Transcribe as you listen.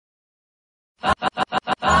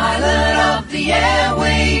Pilot of the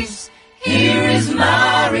airwaves, here is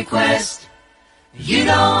my request. You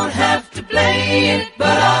don't have to play it,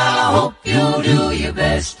 but I hope you'll do your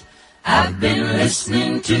best. I've been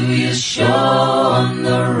listening to your show on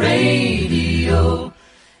the radio,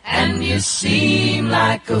 and you seem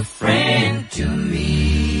like a friend to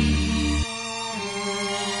me.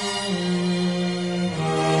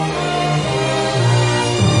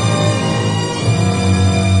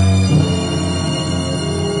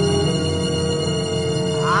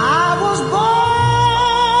 I was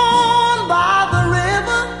born by the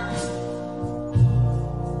river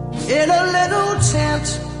in a little tent.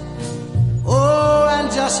 Oh, and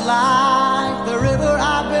just like the river,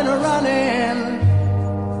 I've been running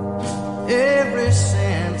ever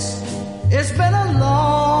since. It's been a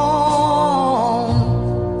long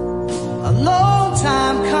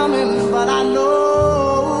time coming, but I know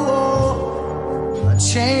a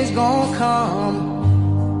change gonna come.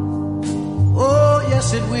 Oh,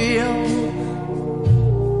 yes it will.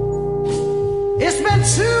 It's been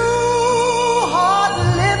too hard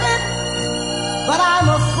living, but I'm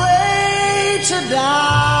afraid to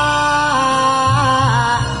die,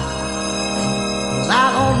 'cause I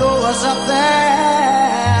don't know what's up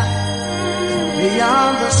there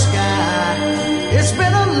beyond the sky. It's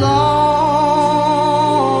been a long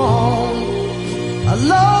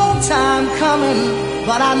time coming,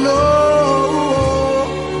 but I know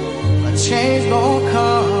a change gonna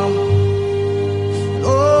come.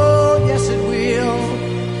 Oh, yes it will.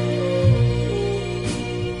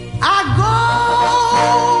 I go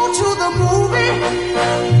to the movie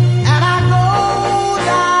and I go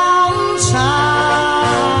downtown.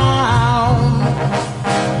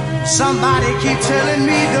 Somebody keep telling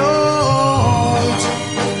me don't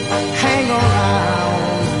hang around.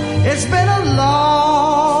 It's been a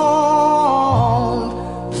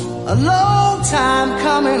long time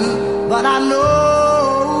coming, but I know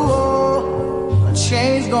a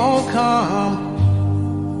change gonna come.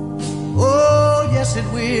 Oh, yes it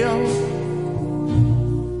will.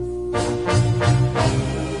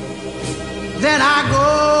 Then I go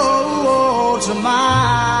to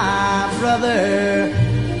my brother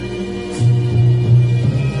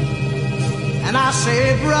and I say,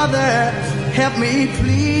 brother, help me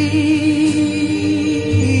please.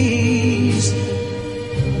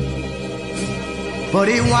 But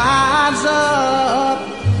he winds up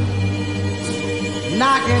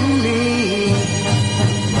knocking me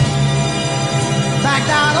back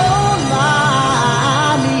down on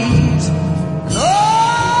my knees.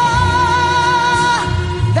 Oh,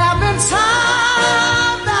 there've been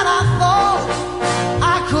times that I thought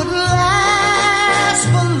I couldn't last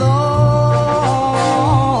for long,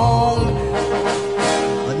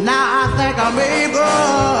 but now I think I'm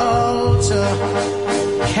able to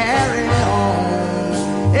carry on.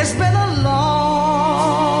 It's been a long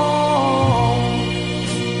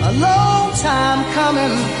time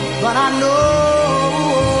coming, but I know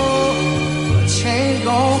a change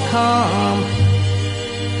gonna come.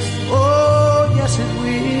 Oh, yes it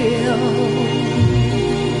will.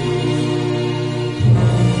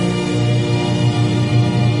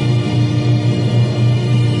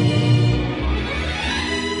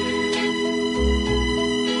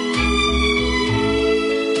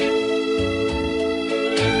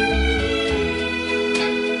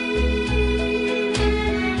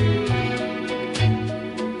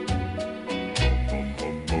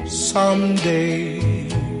 Someday,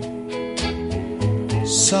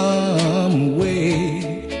 some way,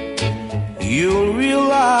 you'll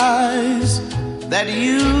realize that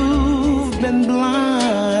you've been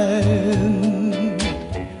blind.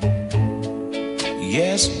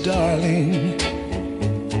 Yes, darling,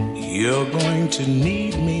 you're going to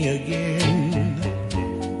need me again.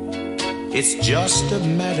 It's just a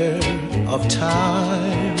matter of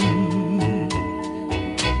time.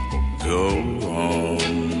 Go on.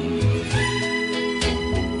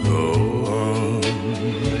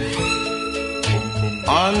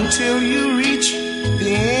 Until you reach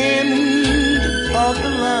the end of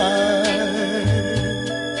the line.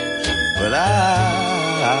 But I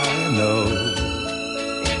know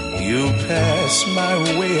you pass my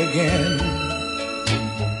way again.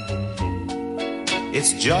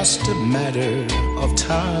 It's just a matter of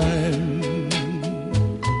time.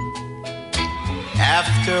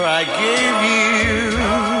 After I gave you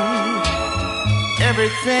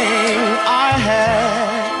everything I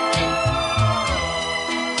had,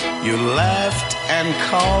 you laughed and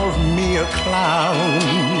called me a clown.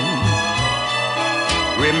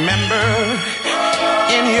 Remember,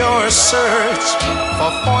 in your search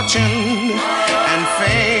for fortune and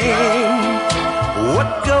fame, what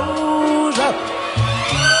goes goes up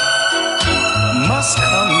must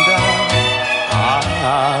come down.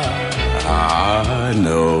 I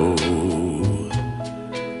know,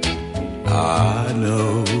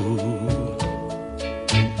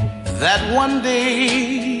 that one day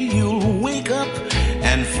you'll wake up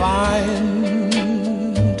and find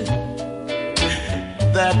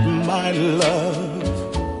that my love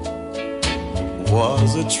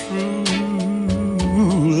was a true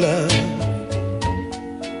love.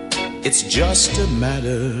 It's just a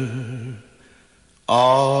matter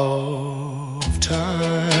of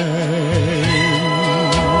time.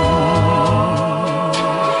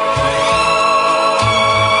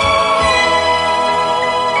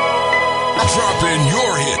 Drop in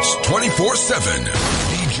your hits 24/7.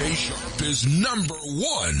 DJ Sharp is number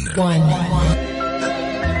one.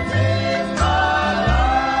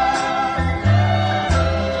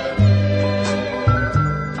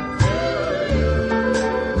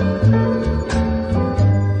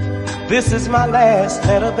 This is my last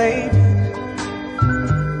letter, baby.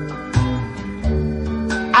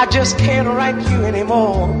 I just can't write you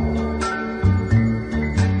anymore.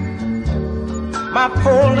 My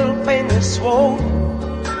poor little finger is swollen.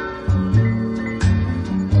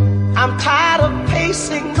 I'm tired of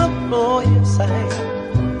pacing the floor, yes I am.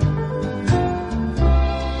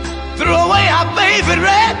 Threw away our favorite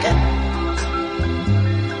record.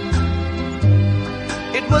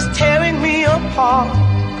 It was tearing me apart.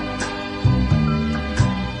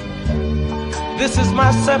 This is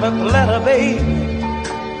my 7th letter, baby,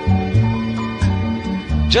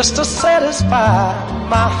 just to satisfy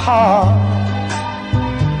my heart.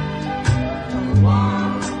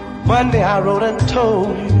 One day I wrote and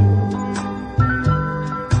told you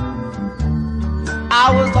I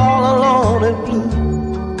was all alone and blue.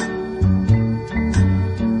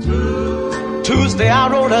 Tuesday I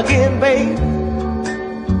wrote again, baby.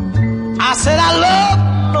 I said I love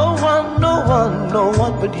no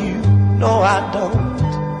one but you. No, I don't.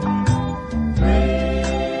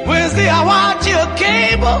 Wednesday I watch your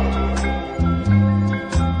cable,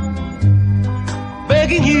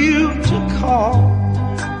 begging you to call.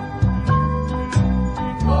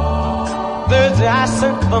 Thursday I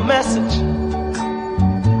sent a message.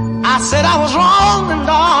 I said I was wrong and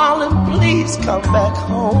darling, please come back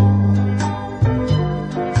home.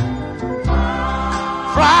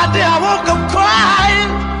 Friday I woke up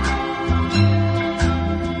crying,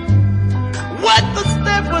 wet the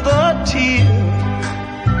step with a tear.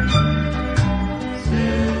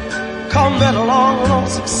 Come that long,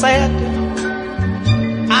 lonesome Saturday,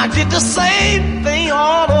 I did the same thing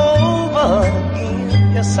all over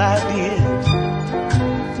again. Yes, I did.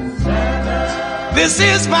 This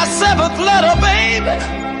is my 7th letter, baby.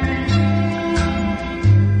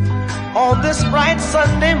 On this bright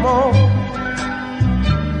Sunday morning,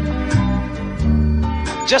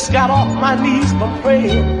 just got off my knees from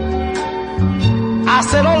praying. I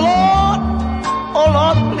said, oh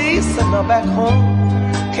Lord, please send her back home.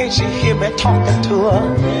 Can't you hear me talking to her?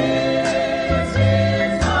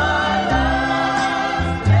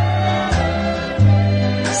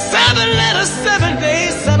 Seven letters, 7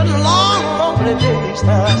 days, 7 long, lonely days.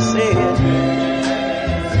 Now I said,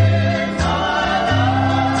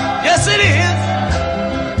 yes it is.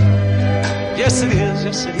 Yes it is,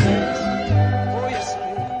 yes it is. Oh yes it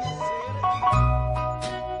is.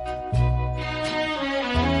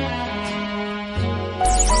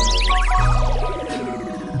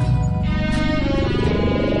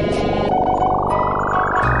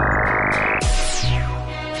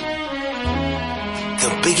 The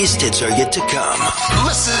biggest hits are yet to come.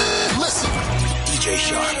 Listen. DJ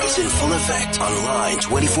Sharp is in full effect online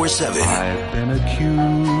 24/7. I've been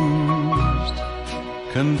accused,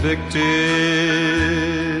 convicted,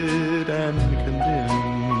 and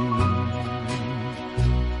condemned.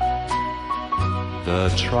 The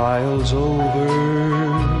trial's over,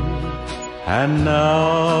 and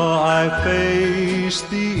now I face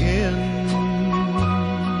the end.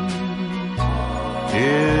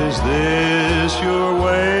 Is this your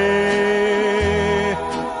way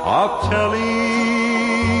of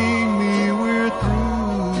telling me we're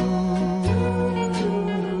through,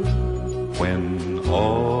 when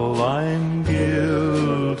all I'm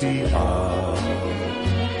guilty of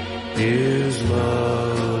is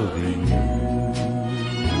loving you?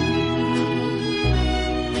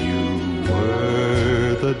 You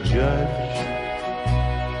were the judge,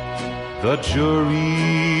 the jury,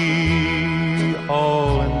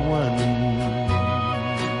 all in one.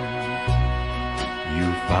 You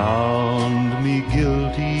found me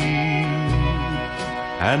guilty,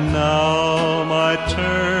 and now my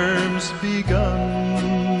term's begun.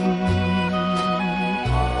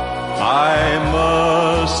 I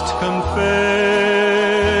must confess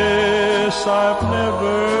I've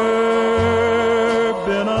never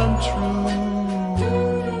been untrue,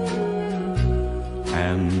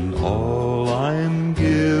 and all I'm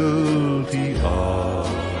guilty of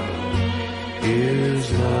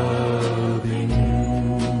is loving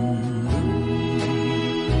you.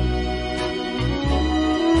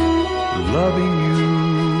 Loving you.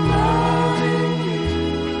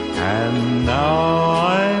 And now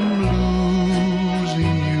I'm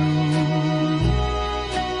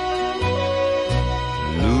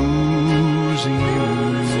losing you,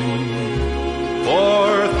 for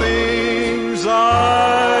things I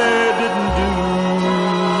didn't do.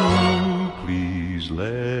 Please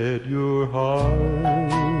let your heart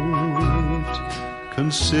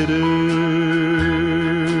consider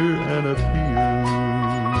an appeal,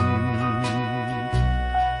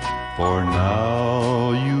 for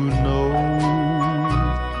now you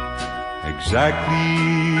exactly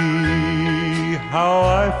how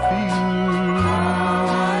I feel.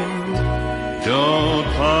 Don't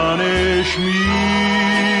punish me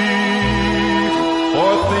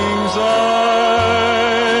for things I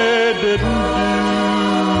didn't do,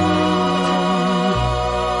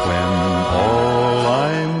 when all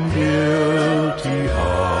I'm guilty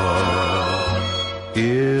of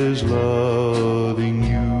is loving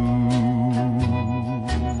you.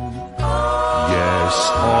 Yes,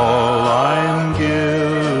 all I'm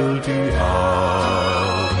guilty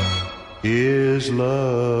of is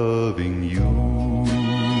loving you.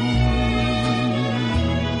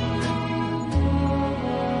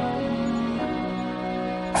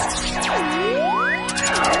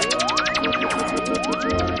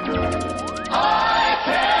 I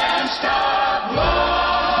can't stop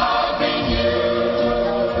loving you.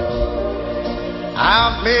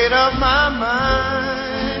 I've made up my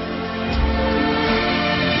mind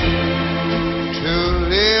to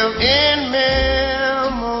live in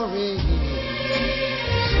memories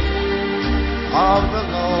of the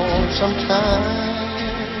lonesome time.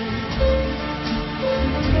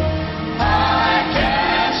 I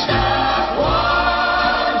can't stop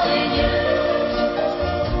wanting you.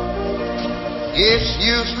 It's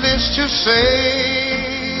useless to say,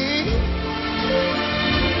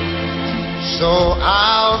 so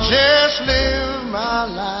I'll just live my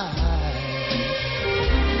life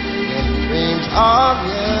in dreams of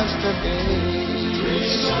yesterday.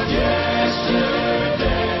 Dreams of yesterday.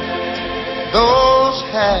 Those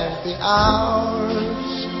happy hours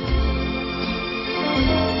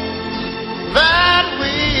that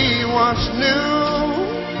we once knew,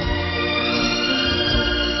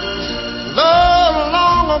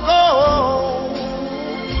 long ago,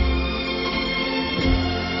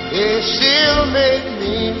 it still make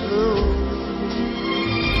me blue.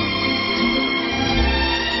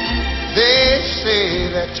 They say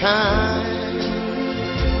that time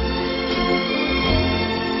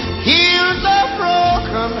heals a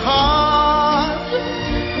broken heart,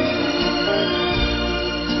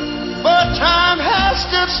 but time has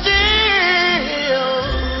stood still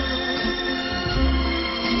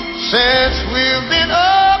since we've been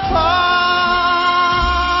apart.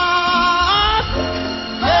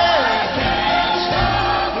 I can't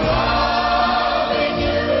stop loving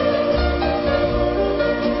you.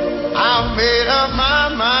 I've made up my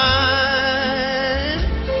mind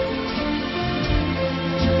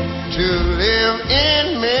to live in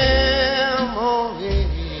memories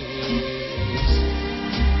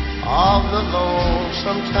of the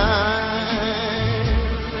lonesome time.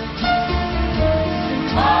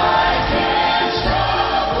 I can't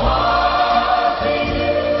stop loving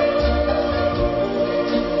you.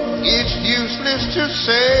 It's useless to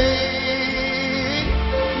say,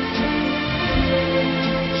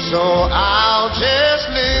 so I'll just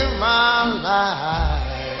live my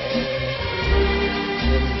life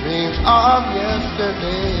in dreams of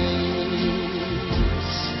yesterdays.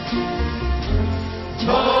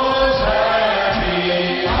 Those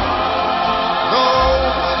happy hours.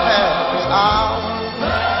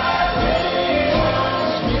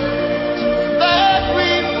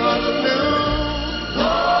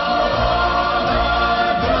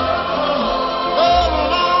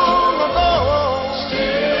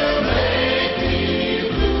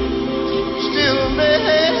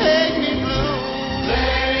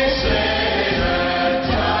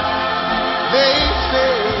 They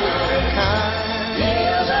say that time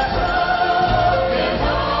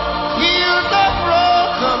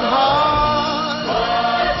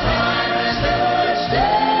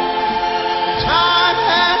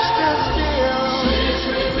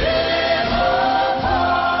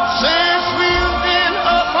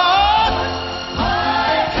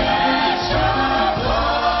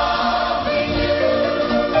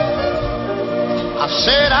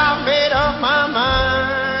said I made up my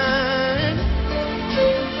mind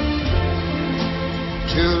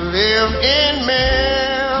to live in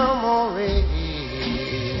memories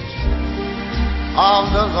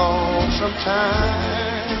of the lonesome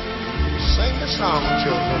time. Sing the song,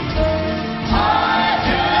 children. I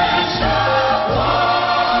just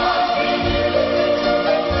walk with you.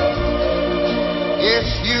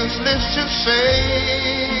 It's useless to say,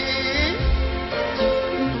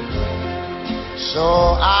 so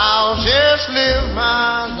I'll just live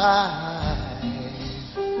my life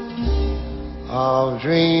of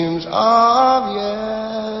dreams of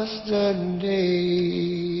yesterday.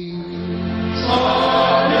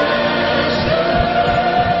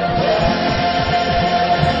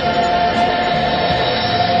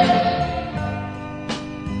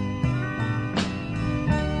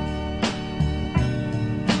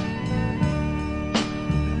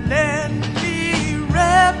 Let me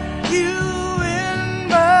wrap you in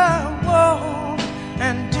my warm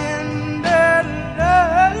and tender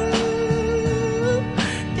love.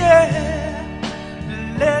 Yeah,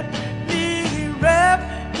 let me wrap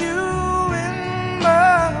you in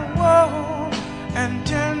my warm and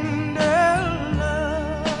tender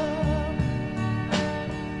love.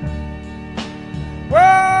 Well, I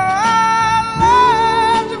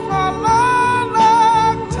loved you for a long,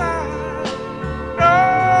 long time.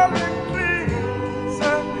 Darling, please,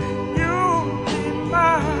 you be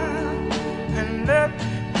mine, and let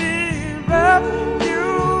me wrap you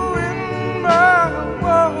in my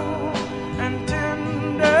warm and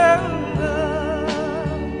tender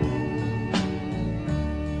love.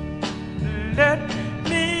 Let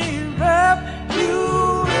me wrap you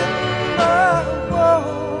in my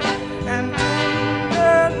warm and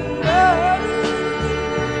tender love.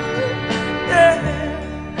 Yeah.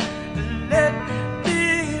 Let me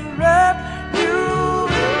wrap you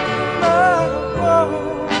in my warm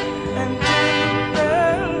and tender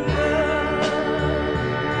love.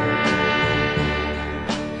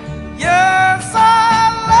 Yes, I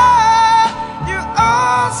love you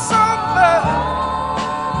all so much.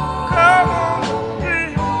 Come on,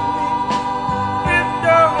 please, it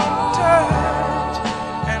don't touch,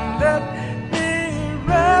 and let me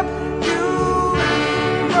wrap you in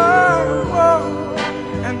my warm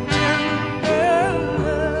and tender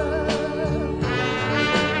love.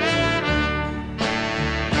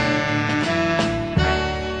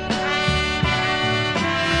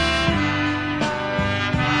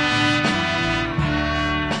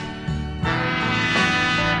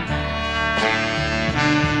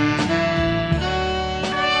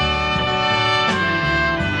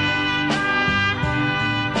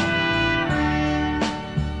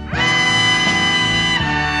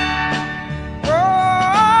 Oh, I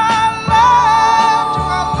loved you a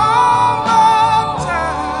long, long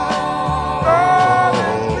time.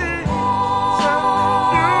 Darling, please,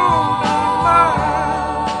 you be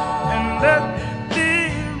mine, and let me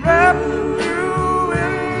wrap you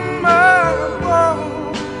in my warm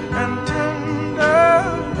and tender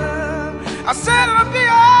love. I said it'll be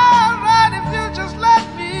alright if you just let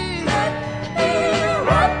me wrap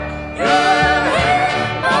you in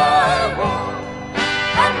my warm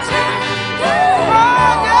and tender love. Oh,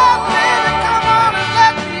 yeah, baby, come on and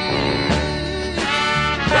let me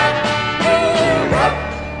wrap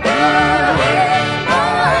you in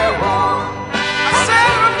my warm. I said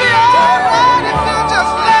it'll be alright if you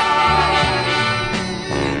just let me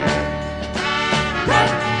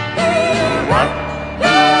wrap you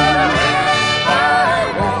in my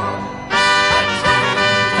warm and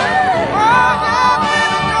tender love. Oh, yeah,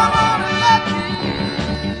 baby, come on and let me.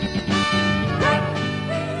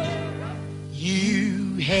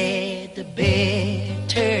 You had the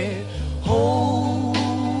better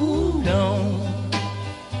hold on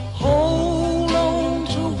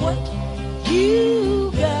to what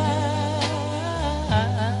you got.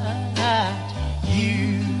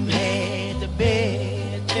 You had the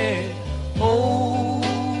better hold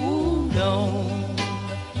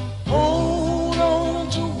on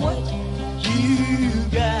to what you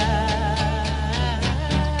got.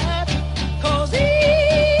 'Cause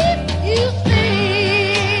if you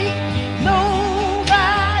think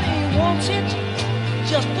nobody wants it,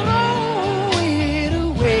 just throw it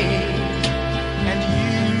away, and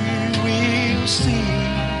you will see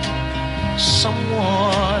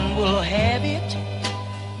someone will have it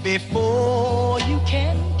before you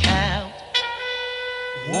can count.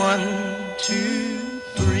 1, 2,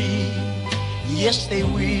 3. Yes, they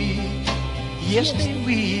will. Yes, they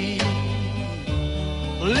will.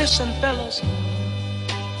 Listen, fellas,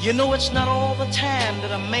 you know it's not all the time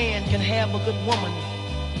that a man can have a good woman,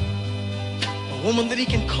 a woman that he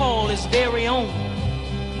can call his very own.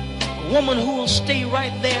 woman who will stay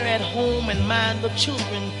right there at home and mind the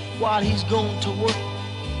children while he's going to work.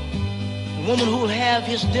 A woman who will have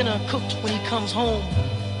his dinner cooked when he comes home.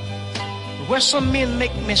 Where some men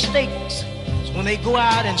make mistakes is when they go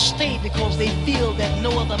out and stay because they feel that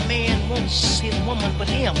no other man wants his woman but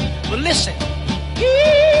him. But listen,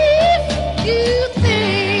 if you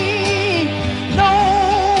think no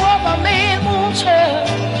other man wants her,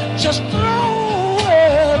 just throw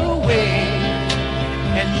her away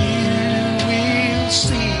and you will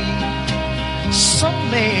see some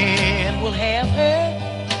man will have her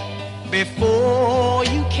before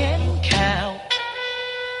you can count.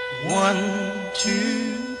 1,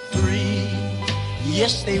 2, 3.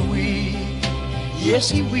 Yes, they will. Yes,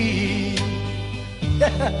 he will.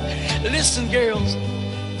 Listen, girls,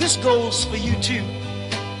 this goes for you too.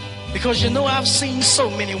 Because you know I've seen so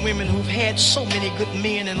many women who've had so many good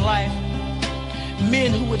men in life.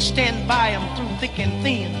 Men who would stand by them through thick and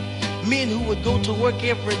thin. Men who would go to work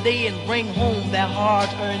every day and bring home their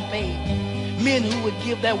hard-earned pay. Men who would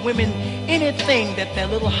give their women anything that their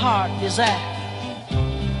little heart desired.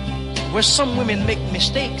 Where some women make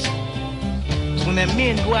mistakes, when their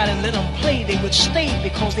men go out and let them play, they would stay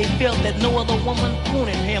because they felt that no other woman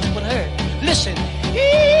wanted him but her. Listen,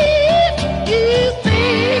 if you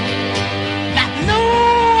think that no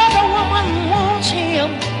other woman wants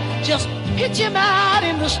him, just pitch him out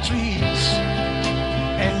in the streets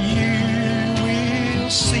and you will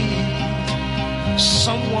see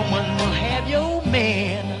some woman will have your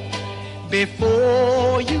man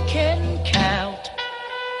before you can count.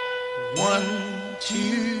 1,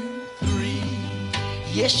 2, 3.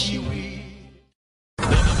 Yes, she will.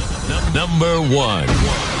 Number 1.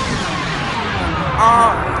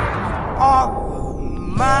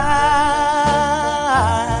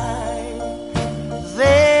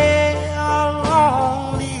 They are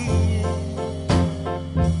lonely,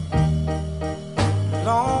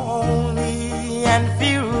 lonely and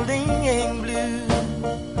feeling blue.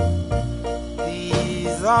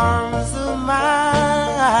 These arms of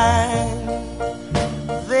mine,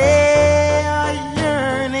 they are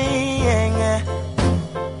yearning,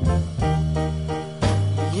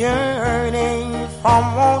 yearning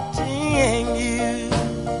from wanting you.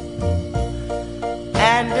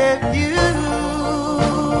 And if you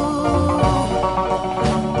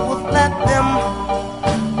would let them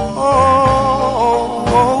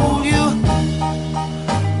hold you,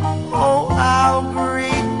 oh, how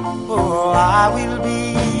grateful I will be.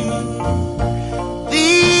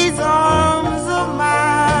 These arms of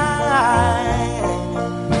mine,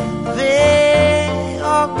 they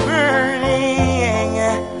are burning,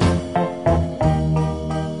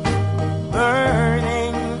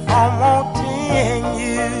 burning from wanting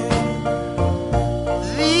you.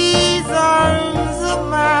 These arms of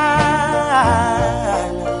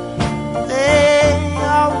mine, they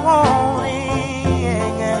are wanting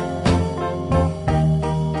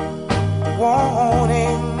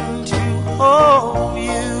to hold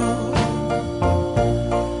you.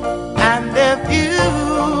 And if you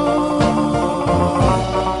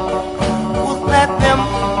would let them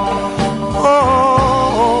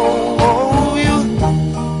hold you,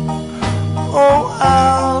 oh,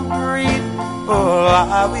 how grateful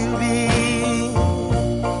I will be.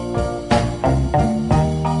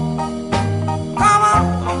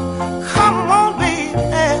 Come on, baby.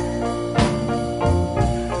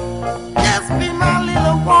 Just be my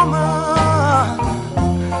little woman.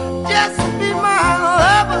 Just be my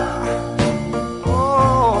lover.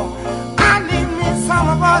 Oh, I need me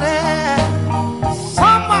somebody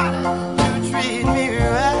to treat me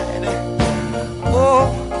right. Oh,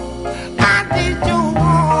 I need your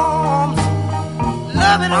arms,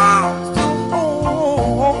 loving arms to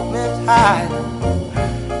hold me tight.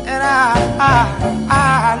 And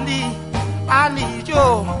I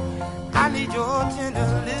need your tender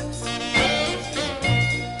lips.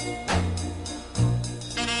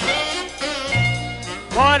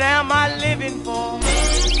 What am I living for?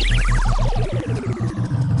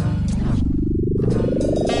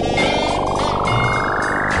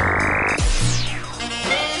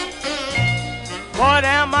 What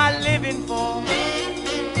am I living for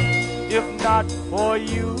if not for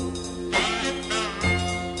you?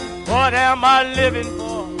 What am I living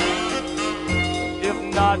for if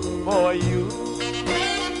not for you?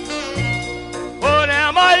 What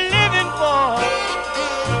am I living for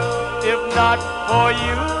if not for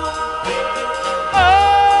you?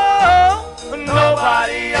 Oh,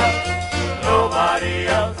 nobody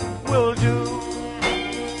else will do.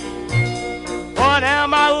 What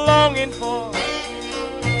am I longing for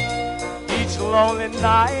each lonely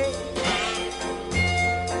night?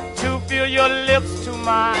 To feel your lips to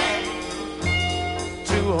mine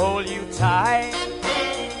to hold you tight.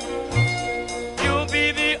 You'll be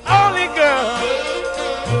the only girl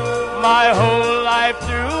my whole life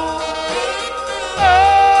through.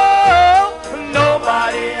 Oh,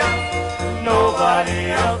 nobody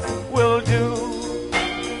else will do.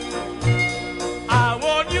 I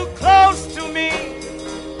want you close to me,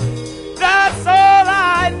 that's all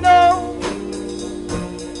I know.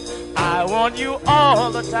 I want you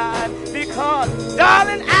all the time because,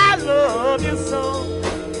 darling, I love you so.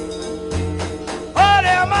 What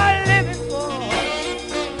am I living for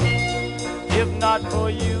if not for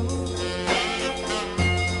you?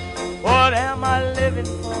 What am I living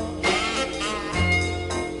for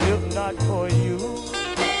if not for you?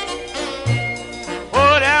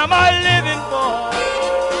 What am I living for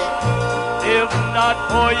if not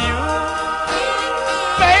for you?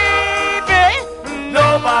 Baby,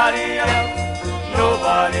 nobody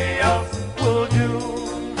else will do.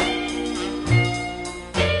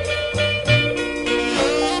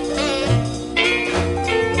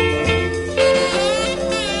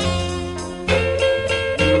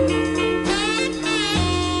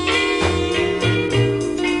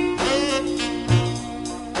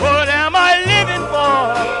 What am I living for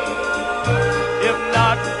if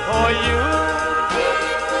not for you?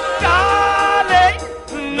 Darling,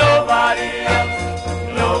 nobody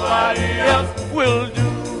else will do.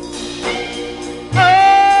 Oh,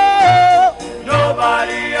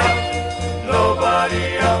 nobody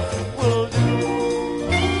else will do.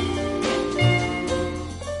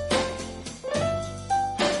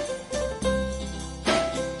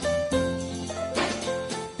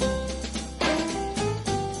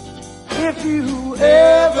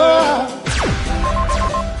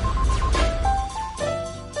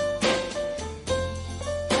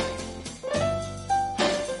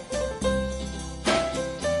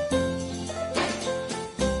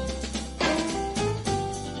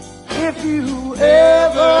 If you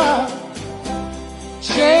ever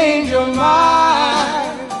change your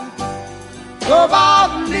mind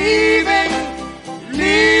about leaving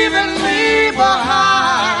me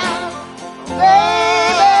behind,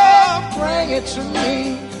 baby, bring it to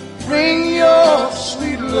me. Bring your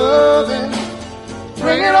sweet loving,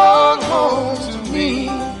 bring it on home to me.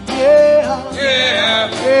 Yeah, Yeah,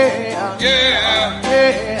 yeah, yeah,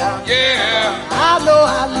 yeah, yeah. I know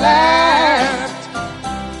I laughed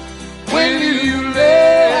when you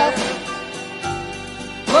left,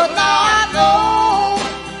 but now I know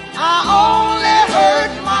I only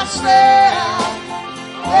hurt myself.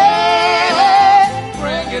 Hey,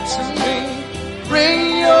 bring it to me. Bring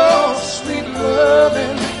your sweet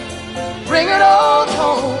loving, bring it on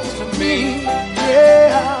home to me. Yeah,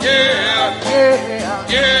 Yeah, yeah,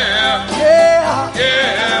 yeah, yeah,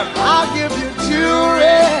 yeah. I'll give you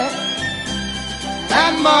jewelry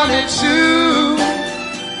and money too.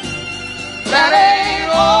 That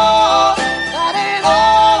ain't all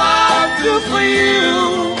I'll do for you.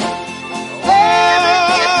 Baby,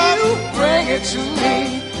 if you bring it to me,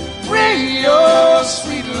 bring your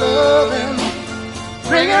sweet loving,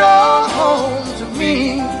 bring it all home to me.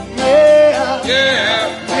 Yeah,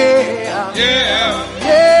 Yeah, yeah, yeah,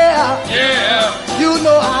 yeah. yeah. You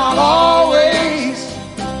know I'll always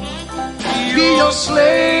be your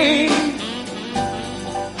slave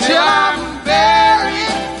till I'm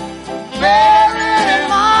buried in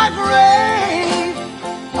my grave.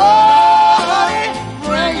 Oh, honey,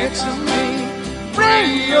 bring it to me. Bring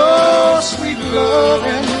your sweet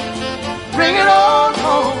loving, bring it on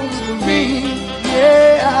home to me.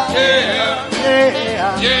 Yeah, Yeah,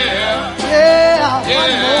 yeah, yeah, yeah.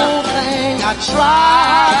 One Yeah. more thing, I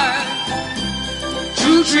tried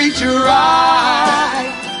to treat you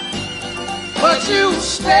right, but you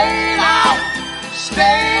stayed out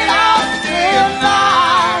day and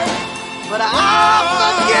night. But I'll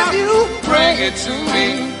forgive you. Bring it to me.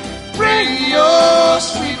 Bring your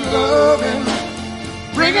sweet loving,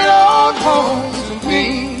 bring it on home to me.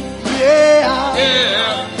 Yeah,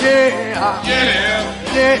 yeah, yeah, yeah,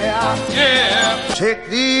 yeah. yeah. Take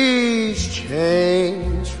these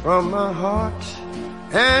chains from my heart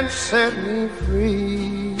and set me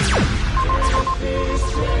free. Take these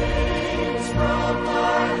chains from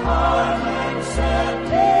my heart and set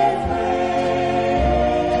me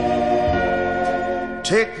free.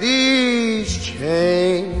 Take these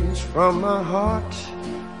chains from my heart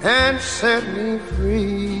and set me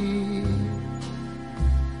free.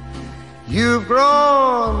 You've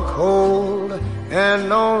grown cold and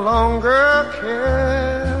no longer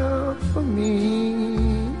care for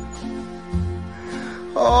me.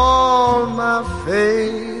 All my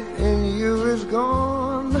faith in you is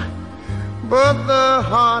gone, but the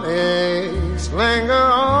heartaches linger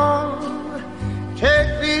on. Take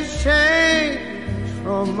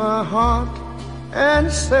from my heart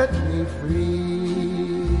and set me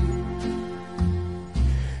free.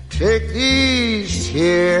 Take these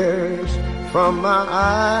tears from my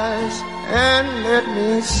eyes and let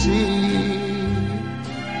me see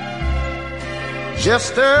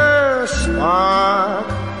just a spark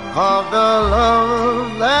of the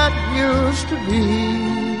love that used to be.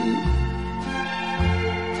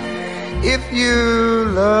 If you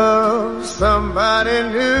love somebody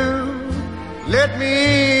new, let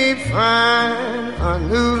me find a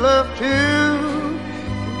new love too.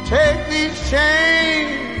 Take these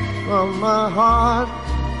chains from my heart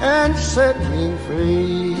and set me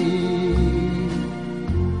free.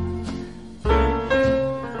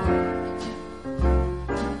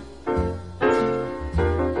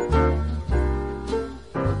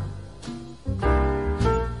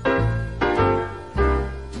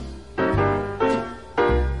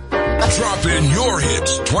 Dropping your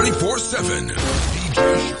hits 24/7. DJ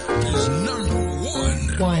Sharp is number one.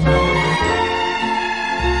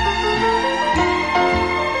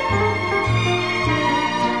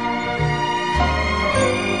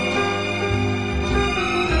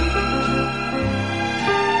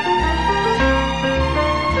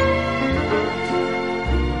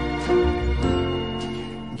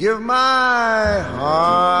 Give my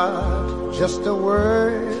heart just a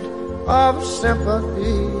word of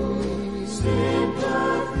sympathy.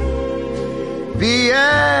 Be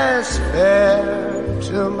as fair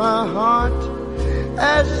to my heart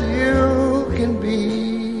as you can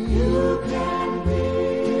be.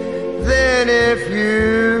 Then if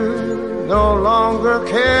you no longer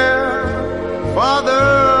care for the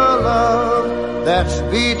love that's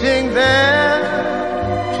beating there,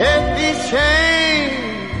 take these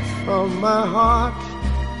chains from my heart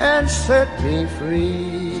and set me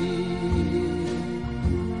free.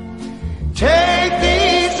 Take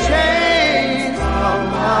these chains from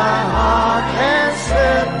my heart and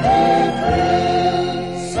set me free.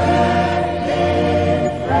 Set me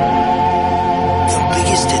free. The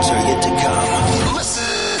biggest hits are yet to come.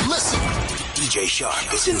 Listen. DJ Sharp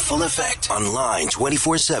is in full effect online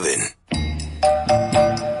 24/7.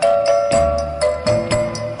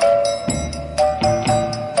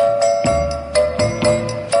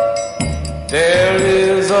 There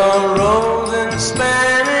is a rose in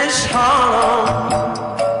Spanish Harlem,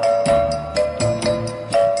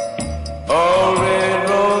 a red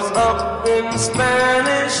rose up in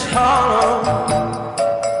Spanish Harlem.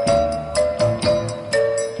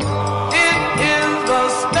 It is a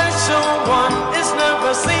special one, it's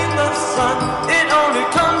never seen the sun. It only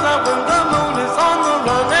comes out when the moon is on the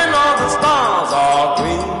run and all the stars are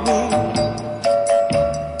gleaming.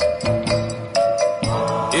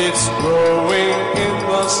 It's growing in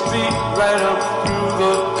the street right up through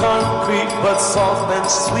the concrete, but soft and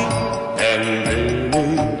sweet and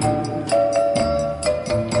really.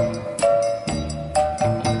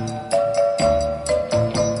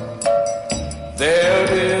 There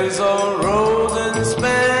is a rose in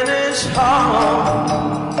Spanish Harlem,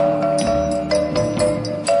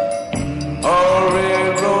 a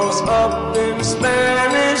red rose up in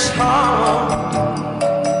Spanish Harlem.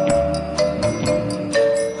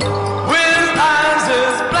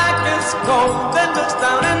 Then looks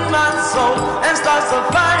down in my soul and starts a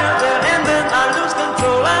fire there, and then I lose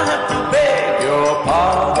control. I have to beg your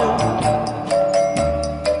pardon.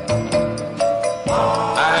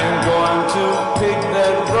 I'm going to pick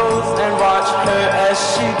that rose and watch her as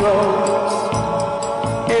she grows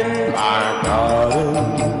in my garden.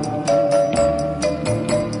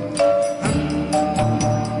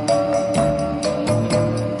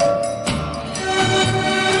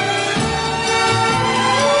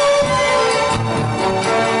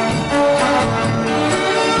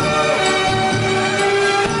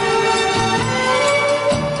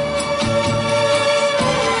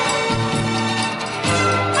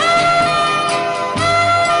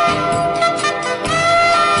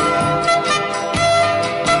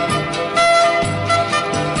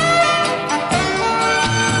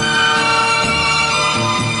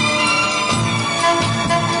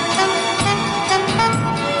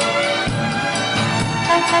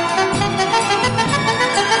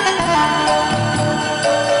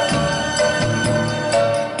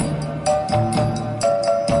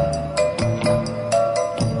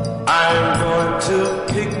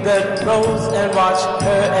 That rose and watch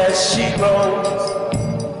her as she grows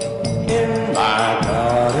in my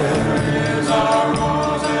garden. There's a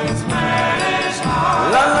rose in Spanish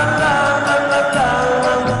Harlem. La la la la la la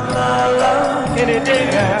la la la. Any day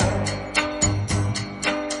now,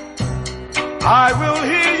 I will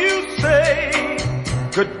hear you say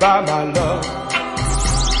goodbye, my love.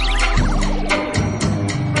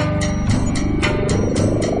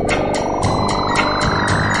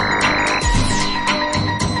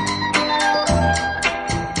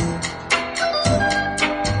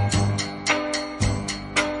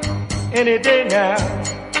 any day now.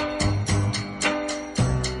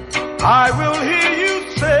 I will hear you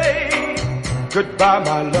say goodbye,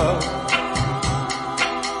 my love,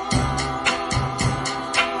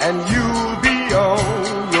 and you'll be on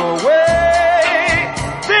your way.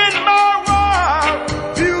 Then my wild,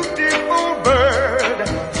 beautiful bird,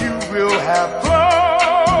 you will have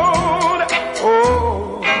flown.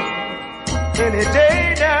 Oh, any day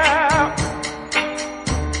now,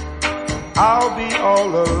 I'll be all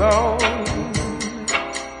alone.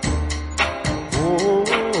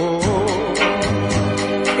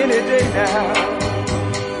 Now,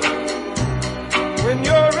 when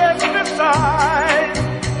you're restless eyes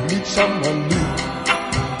meet someone new,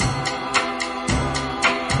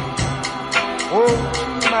 oh, to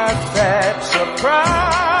my sad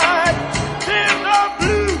surprise, tears of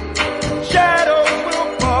blue shadows will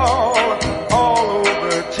fall all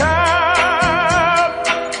over town.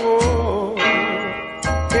 Oh,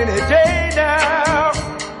 any day now,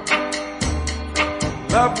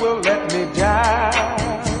 love will let me down.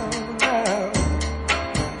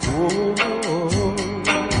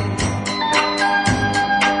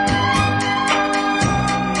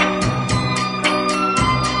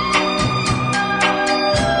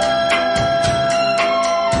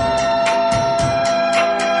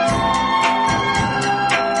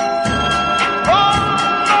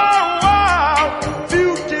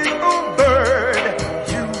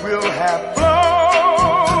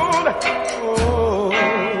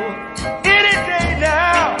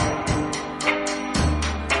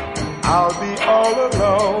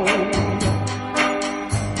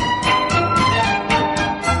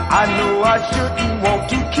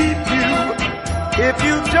 If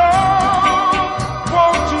you don't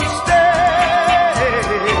want to stay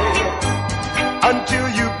until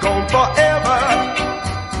you've gone forever,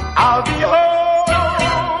 I'll be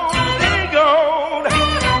holding on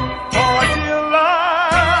for dear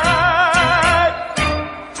life,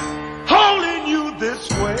 holding you this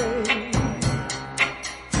way,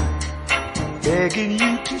 begging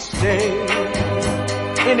you to stay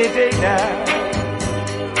any day now.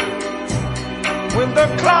 When the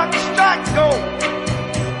clock strikes gold,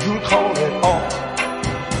 you'll call it off,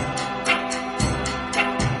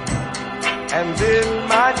 and then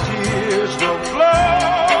my tears will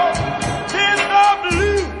flow. Then the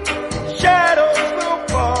blue shadows will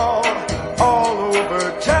fall all over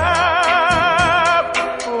town.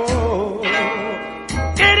 Oh,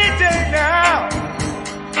 any day now,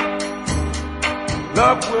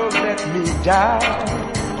 love will let me down,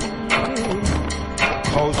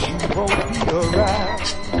 'cause you won't be around.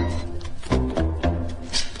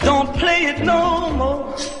 Don't play it no more.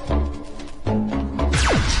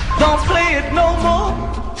 Don't play it no more.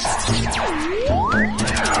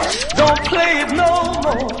 Don't play it no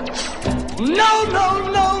more. No, no,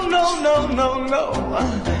 no, no, no, no, no.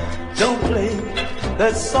 Don't play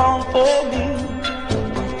that song for me.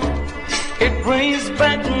 It brings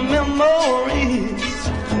back memories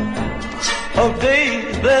of days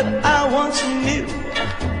that I once knew.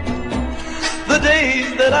 The days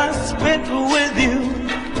that I spent with you.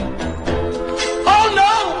 Oh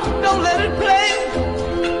no, don't let it play.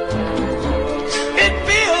 It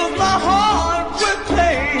fills my heart with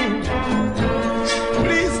pain.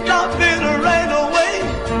 Please stop it right away.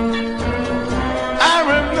 I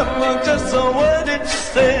remember just a word it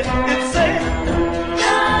said. It said,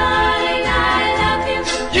 darling, I love you.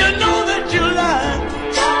 You know that you lied.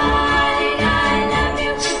 Darling, I love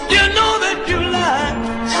you. You know that you lied.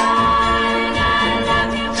 Darling, I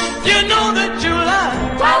love you. You know that you lied.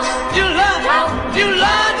 You lied. You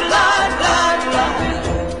lied, lied, lied, lied.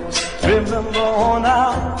 Remember on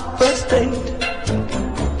our first date,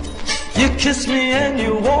 you kissed me and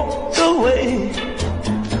you walked away.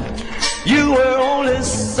 You were only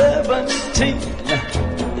 17.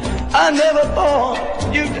 I never thought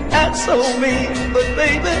you'd act so mean, but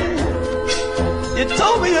baby, you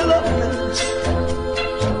told me you loved me.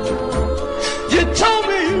 You told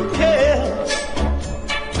me you cared.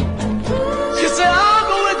 You said, I'll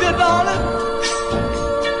go with you, darling.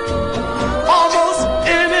 Almost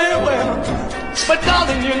anywhere. But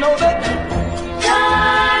darling, you know that.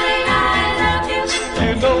 Darling, I love you.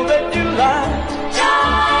 You know that you lied.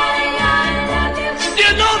 Darling, I love you. You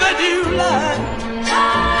know that you lied.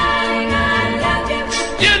 Darling, I love you.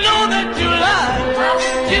 You know that you lied.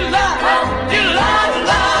 You lied. You lied,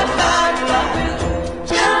 lied, lied, lied.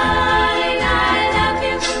 Darling, I love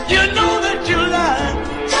you. You know that you lied.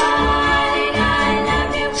 Darling, I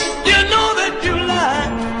love you. You know that you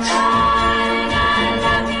lied. Darling, I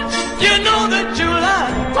love you. You know that you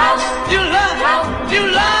lied. You lied. You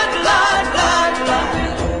lied, lied, lied, lied.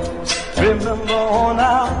 Remember on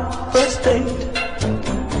our first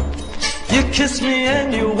kissed me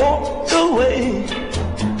and you walked away.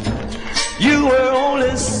 You were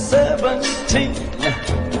only 17.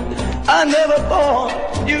 I never thought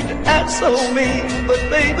you'd act so mean, but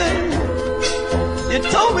baby, you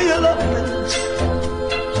told me you loved me.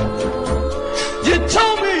 You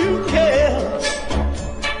told me you cared.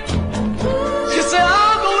 You said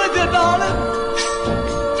I'll go with you, darling,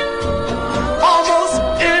 almost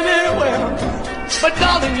anywhere. But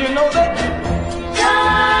darling, you know that.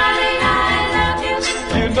 Darling, I love you.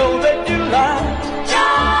 You know that you lied.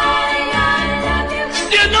 Darling, I love you.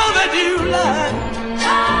 You know that you lied.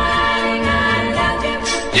 Darling, I love you.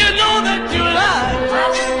 You know that you lied.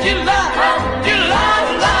 You lied. You lied,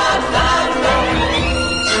 lied, lied,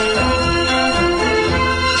 lied.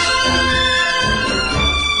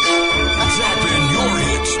 Drop in your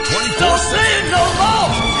hits 24/7. Don't play it no more.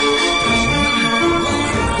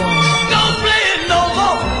 Don't play it no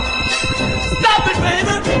more. Stop it,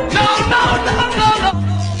 baby. No, no, no, no, no.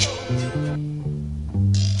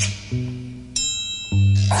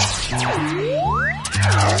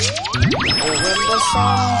 Oh, when the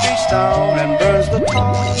sun beats down and burns the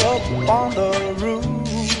tar up on the roof,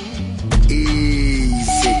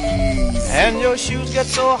 Easy. and your shoes get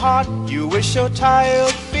so hot you wish your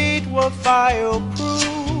tired feet were fireproof.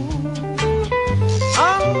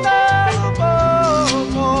 Under the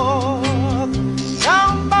boardwalk,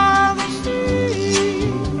 down by the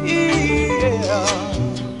sea,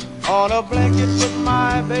 yeah. On a blanket with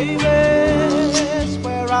my baby, that's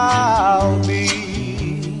where I'll be.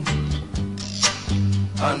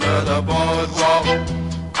 Under the boardwalk,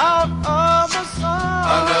 Out of the sun,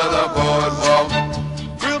 under the boardwalk,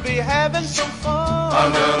 we'll be having some fun.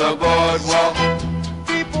 under the boardwalk,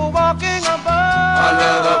 People walking above,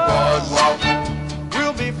 under the boardwalk,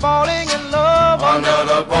 we'll be falling in love. under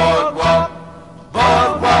the boardwalk,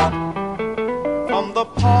 boardwalk. From the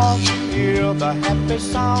park, hear the happy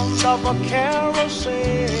sound of a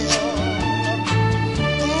carousel.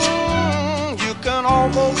 You can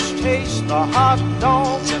almost taste the hot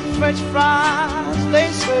dogs and French fries they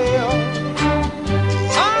sell.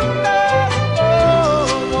 Under the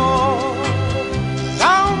boardwalk,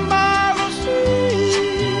 down by the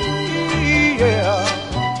sea,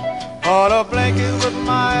 yeah. On a blanket with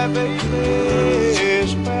my baby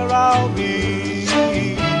is where I'll be.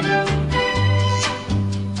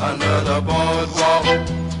 Under the boardwalk,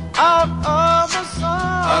 Out of the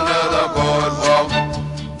sun, under the boardwalk,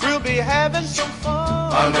 we'll be having some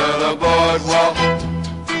fun. under the boardwalk,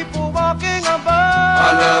 People walking above,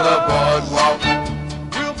 under the boardwalk,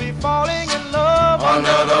 we'll be falling in love.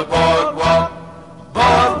 under the boardwalk,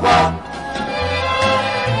 boardwalk.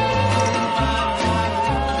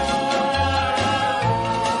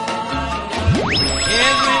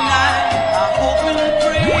 Every night I hope and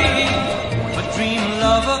pray a dream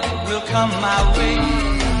lover will come my way.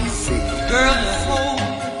 Girl to hold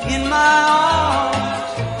in my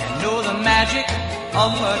arms and know the magic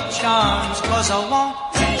of her charms. 'Cause I want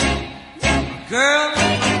a girl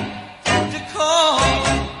to call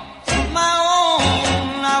my own.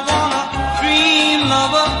 I want a dream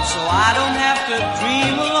lover so I don't have to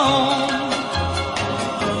dream alone.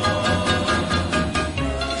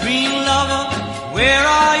 Dream lover, where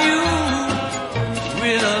are you?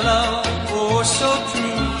 With a love oh so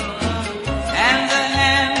true, and the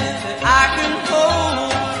hand that I can hold,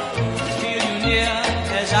 feel you near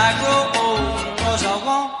as I grow old. 'Cause I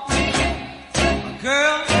want a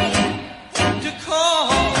girl to call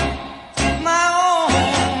my own.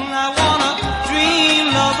 I want a dream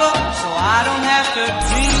lover so I don't have to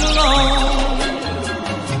dream alone.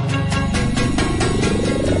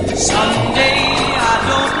 Someday, I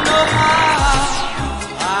don't know how,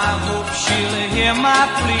 I hope she'll hear my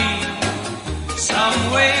plea. Some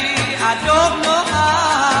way, I don't know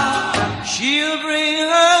how, she'll bring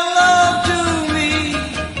her love to me.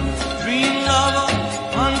 Dream lover,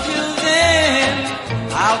 until then,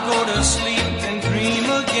 I'll go to sleep and dream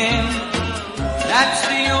again. That's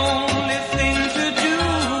the only thing to do,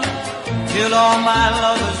 till all my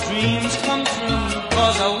lover's dreams come true.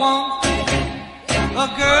 'Cause I want a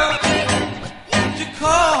girl to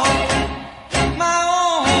call my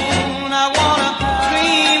own. I want a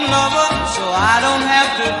dream lover so I don't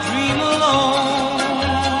have to dream alone.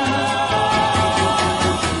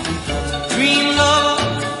 Dream lover,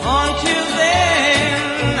 until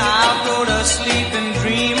then, I'll go to sleep and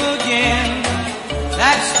dream again.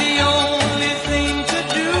 That's the only thing to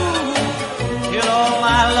do, till all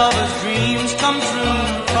my lover's dreams come true.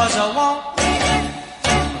 'Cause I want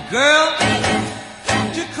a girl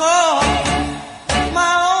to call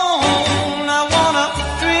my own. I want a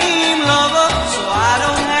dream lover so I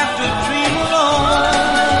don't have to dream alone.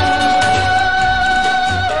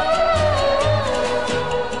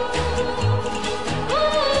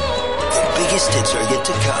 biggest hits are yet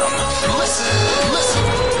to come. Listen.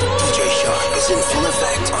 DJ Sean is in full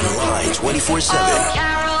effect on line 24/7. Oh,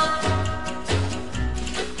 Carol,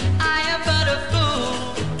 I am but a fool.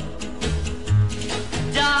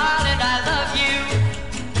 Darling, I love you,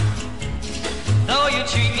 though you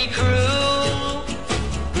treat me cruel.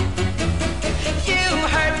 You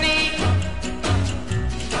hurt me,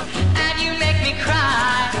 and you make me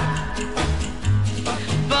cry.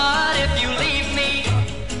 But if you leave me,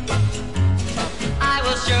 I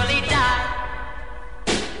will surely die.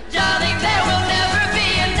 Darling, there will never be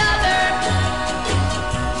another,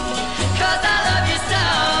 'cause I love you so.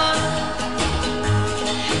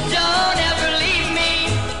 Don't ever leave me,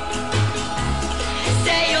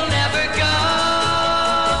 say you'll never go.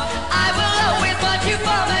 I will always want you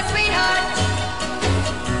for my sweetheart,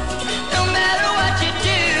 no matter what you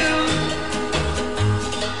do.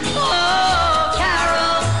 Oh,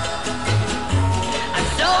 Carol, I'm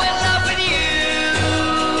so in love with you.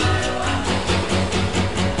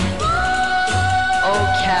 Oh,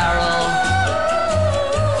 Carol,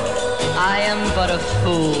 I am but a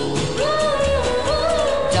fool.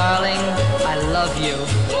 Darling, I love you,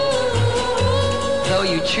 though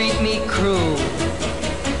you treat me cruel.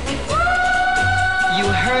 You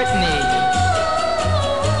hurt me,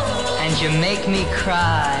 and you make me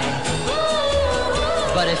cry.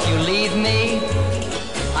 But if you leave me,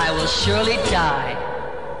 I will surely die.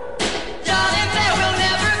 Darling, there will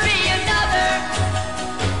never be another,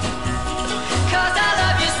 'cause I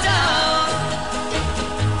love you so.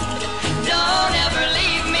 Don't ever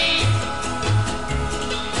leave me,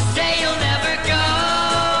 say you'll never go.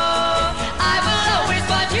 I will always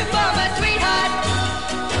want you for my sweetheart,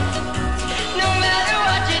 no matter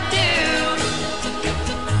what you do.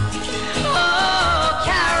 Oh,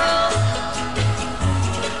 Carol,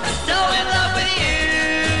 I'm so in love with you.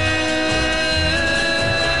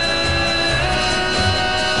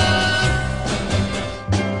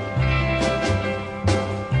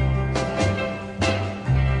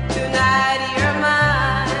 Tonight you're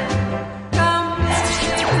mine,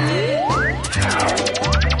 completely.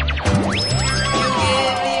 You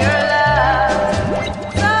give me your love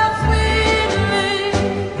so sweetly.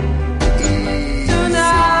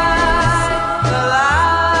 Tonight the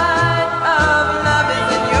light of love is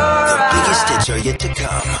in your Biggest eyes. hits are yet to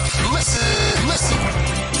come. Listen.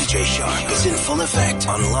 DJ Sean is in full effect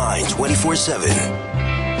on line 24/7.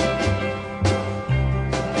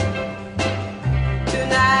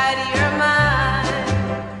 Tonight you're mine,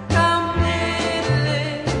 completely.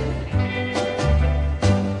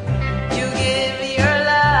 You give me your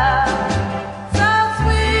love so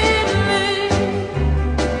sweetly.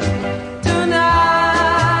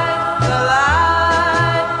 Tonight the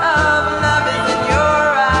light of love is in your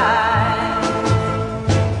eyes.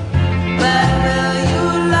 But will you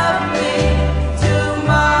love me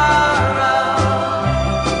tomorrow?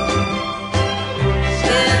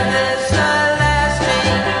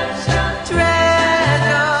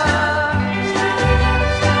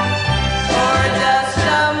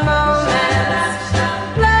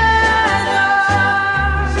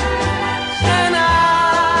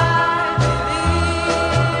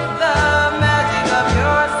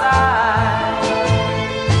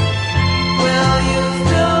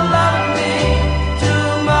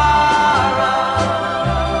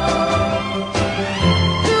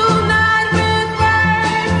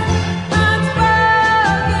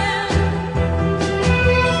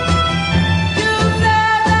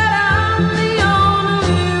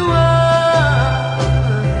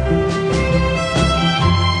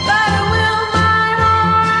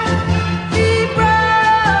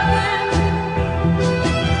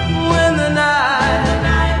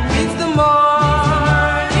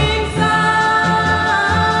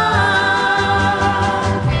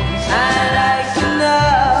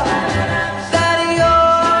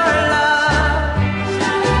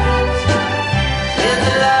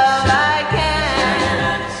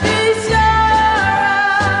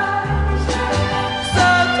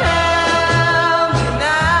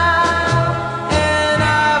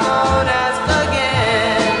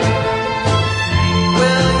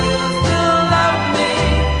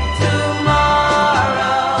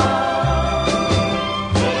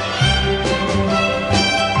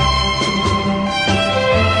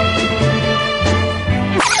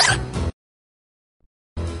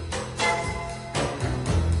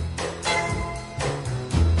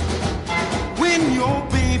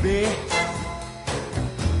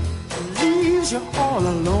 you all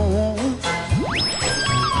alone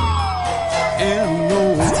and no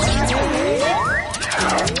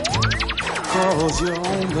cause you're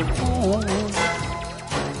on the phone.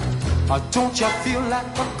 Or don't you feel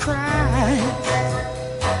like a crying? crying?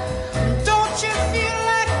 Don't you feel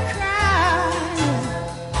like crying?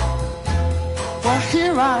 Well,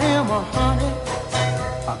 here I am, honey.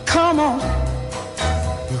 Come on,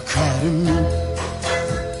 you cry to me.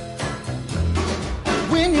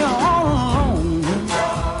 When you're all alone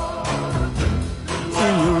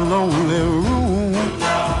in your lonely room,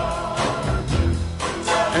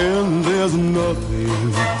 and there's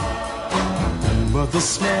nothing but the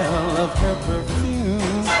smell of her perfume.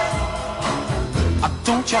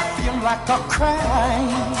 Don't you feel like a crying?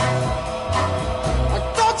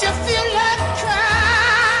 Don't you feel like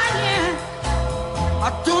crying?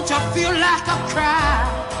 Don't you feel like a cry?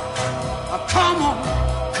 Come on,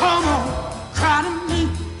 cry to me.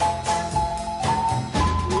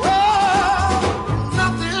 Oh,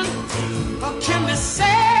 nothing can be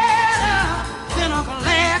sadder than a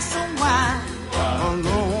glass of wine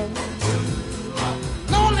alone.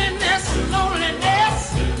 Loneliness,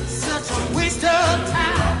 such a waste of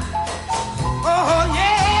time. Oh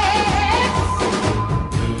yeah,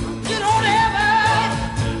 you don't ever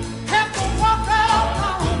have to walk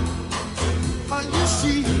alone. You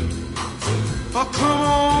see, come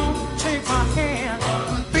on, take my hand,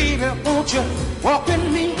 baby, won't you walk with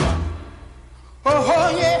me? Oh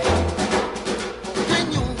yeah, when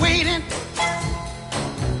you're waiting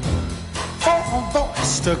for a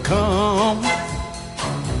voice to come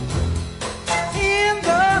in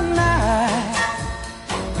the night,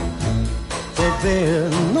 but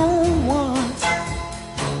there's no one.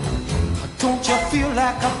 Don't you feel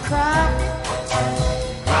like a cry?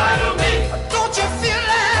 Cry to me. Don't you feel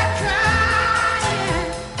like crying?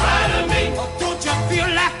 Cry to me. Don't you feel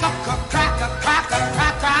like a cracker, crying? Cry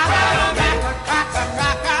to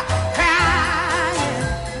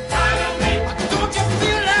me. Don't you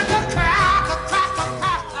feel like a cracker?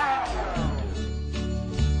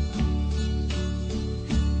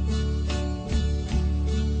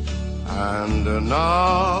 And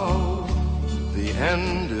now the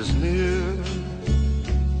end is near,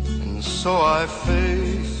 and so I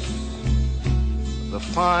face the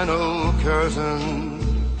final curtain.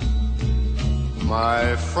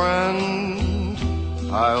 My friend,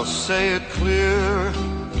 I'll say it clear,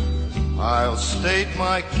 I'll state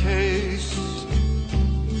my case,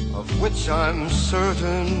 of which I'm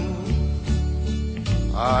certain.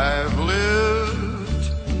 I've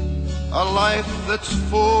lived a life that's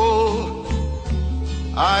full.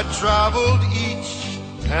 I traveled each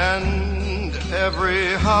and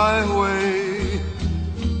every highway,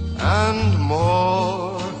 and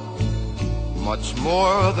more, much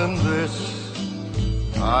more than this,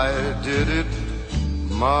 I did it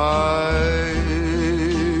my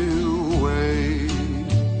way.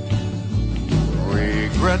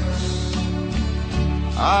 Regrets,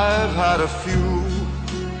 I've had a few,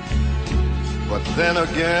 but then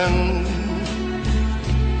again,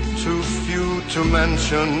 too few to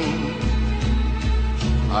mention.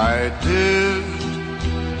 I did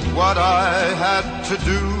what I had to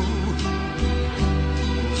do,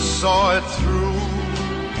 saw it through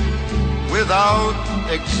without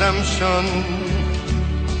exemption.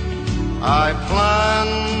 I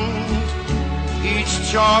planned each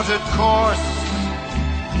charted course,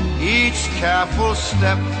 each careful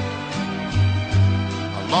step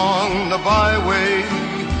along the byway,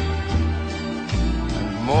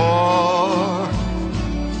 and more,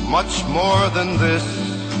 much more than this,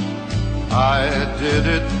 I did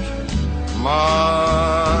it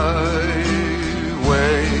my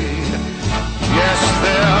way. Yes,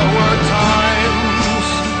 there were times,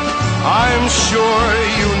 I'm sure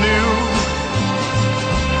you knew,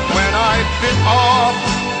 when I bit off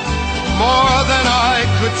more than I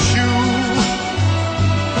could chew.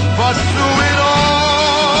 But through it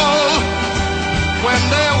all, when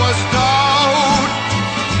there was doubt,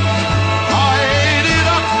 I ate it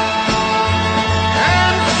up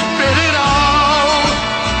and spit it out.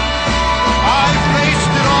 I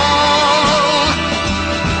faced it all,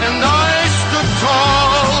 and I stood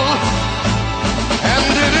tall, and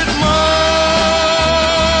did it my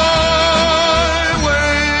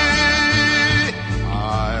way.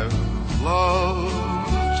 I've loved,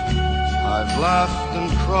 I've laughed and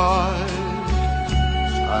cried,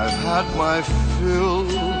 I've had my fill,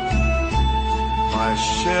 my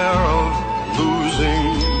share of losing,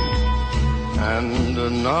 and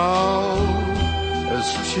now, as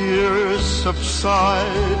tears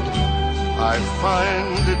subside, I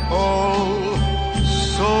find it all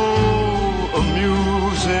so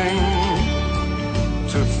amusing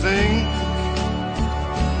to think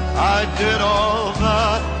I did all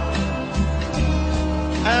that,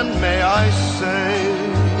 and may I say,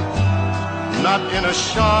 not in a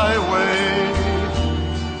shy way,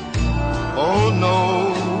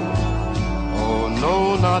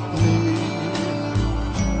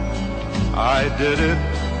 I did it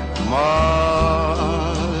my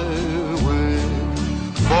way.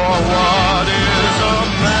 For what is a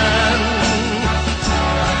man?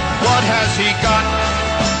 What has he got?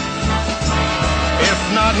 If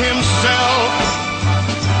not himself,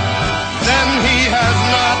 then he has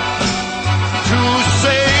not to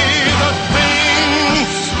say the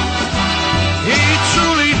things he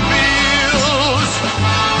truly feels,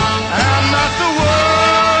 and not the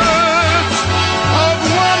words of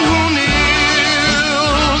one who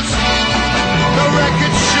kneels. The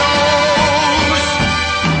record shows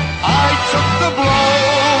I took the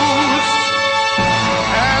blows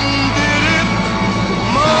and did it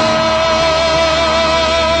my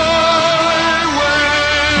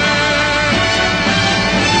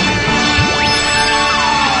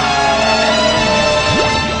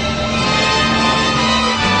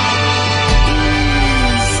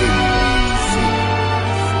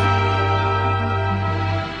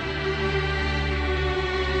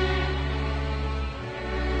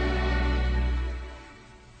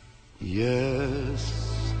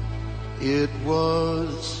Yes, it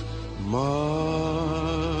was my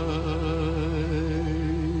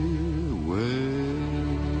way.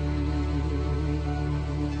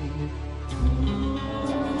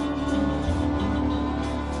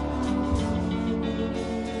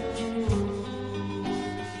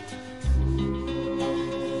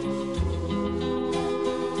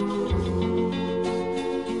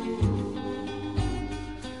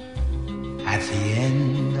 At the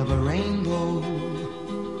end of a rainbow,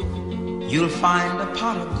 you'll find a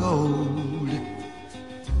pot of gold.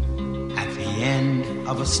 At the end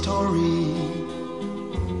of a story,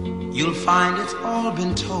 you'll find it's all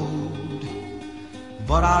been told.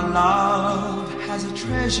 But our love has a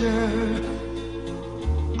treasure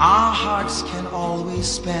our hearts can always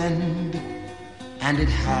spend, and it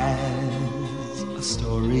has a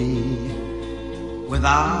story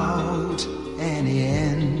without any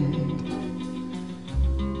end.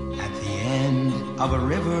 At the end of a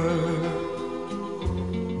river,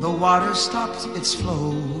 the water stops its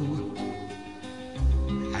flow.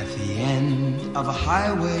 At the end of a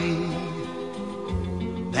highway,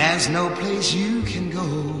 there's no place you can go.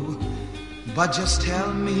 But just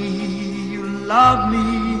tell me you love me,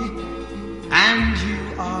 and you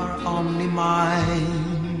are only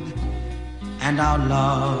mine, and our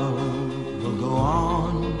love will go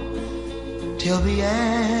on till the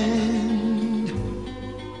end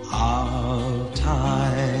of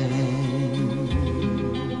time.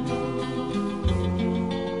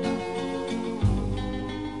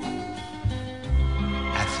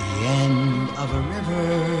 At the end of a river,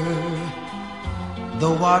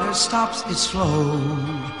 the water stops its flow.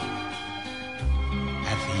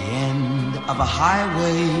 At the end of a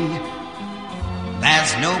highway,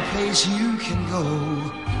 there's no place you can go.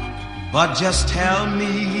 But just tell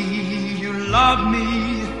me you love me,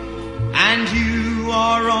 and you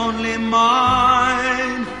are only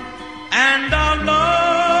mine, and our love